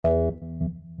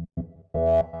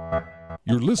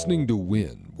You're listening to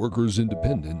WIN, Workers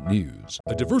Independent News,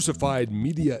 a diversified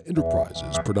media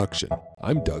enterprises production.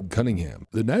 I'm Doug Cunningham.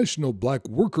 The National Black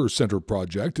Worker Center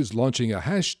Project is launching a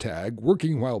hashtag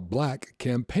Working While Black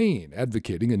campaign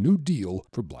advocating a new deal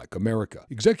for Black America.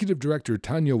 Executive Director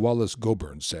Tanya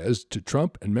Wallace-Goburn says to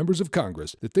Trump and members of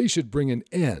Congress that they should bring an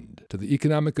end to the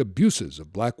economic abuses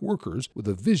of black workers with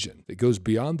a vision that goes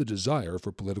beyond the desire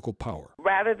for political power.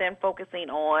 Rather than focusing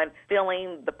on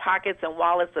filling the pockets and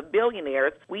wallets of billionaires,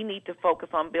 we need to focus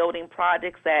on building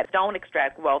projects that don't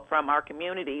extract wealth from our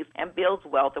communities and builds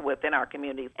wealth within our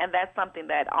communities. And that's something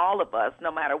that all of us,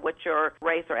 no matter what your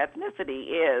race or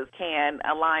ethnicity is, can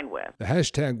align with. The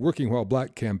hashtag Working While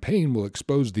Black campaign will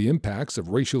expose the impacts of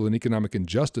racial and economic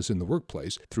injustice in the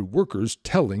workplace through workers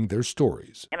telling their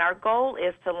stories. And our goal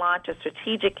is to launch a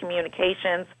strategic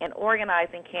communications and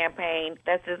organizing campaign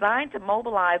that's designed to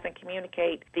mobilize and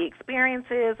communicate the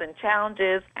experiences and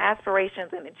challenges,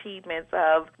 aspirations, and achievements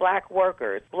of black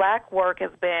workers. Black work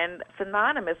has been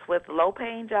synonymous with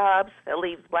low-paying jobs that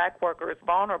leaves black workers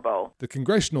vulnerable. The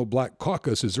Congressional Black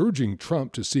Caucus is urging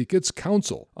Trump to seek its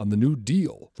counsel on the New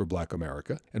Deal for Black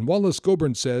America, and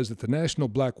Wallace-Goburn says that the National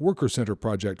Black Worker Center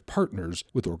Project partners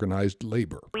with organized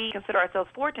labor. We consider ourselves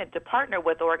fortunate to partner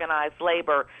with organized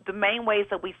labor. The main ways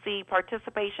that we see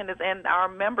participation is in our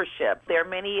membership. There are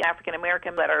many African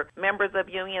Americans that are members of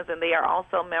unions, and they are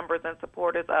also members and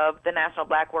supporters of the National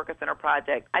Black Worker Center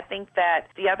Project. I think that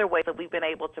the other way that we've been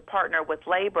able to partner with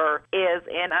labor is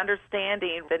in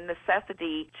understanding the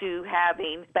necessity to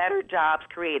having better jobs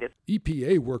created.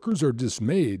 EPA workers are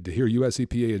dismayed to hear U.S.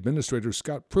 EPA Administrator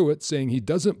Scott Pruitt saying he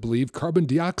doesn't believe carbon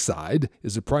dioxide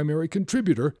is a primary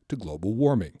contributor to global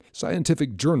warming.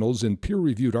 Scientific journals and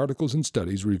peer-reviewed articles and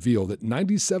studies reveal that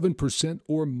 97%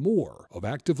 or more of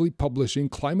actively publishing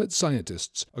climate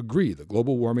scientists agree the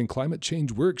global warming climate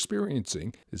change we're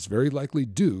experiencing is very likely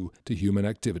due to human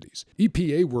activities.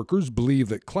 EPA workers believe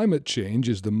that climate change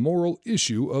is the moral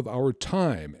issue of our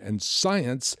time, and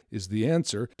science is the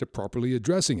answer to properly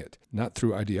addressing it, not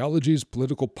through ideologies,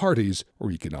 political parties,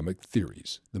 or economic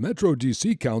theories. The Metro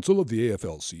D.C. Council of the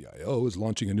AFL-CIO is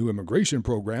launching a new immigration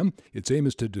program. Its aim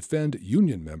is to defend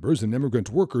union members and immigrant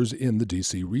workers in the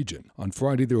D.C. region. On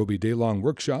Friday, there will be day-long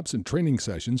workshops and training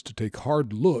sessions to take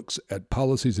hard looks at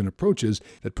policies and approaches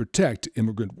that protect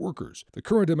immigrant workers. The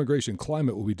current immigration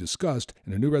climate will be discussed,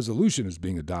 and a new resolution is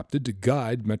being adopted to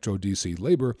guide Metro D.C.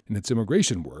 labor in its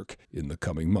immigration work in the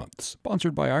coming months.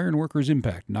 Sponsored by Iron Workers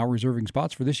Impact, now reserving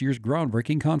spots for this year's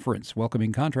groundbreaking conference,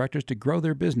 welcoming contractors to grow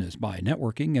their business by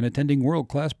networking and attending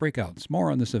world-class breakouts.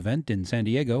 More on this event in San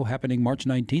Diego, happening March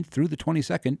 19th through the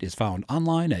 22nd, is found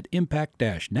online at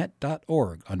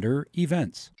impact-net.org under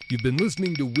Events. You've been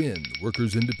listening to WIN,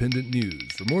 Workers Independent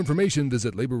News. For more information,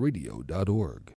 visit laborradio.org.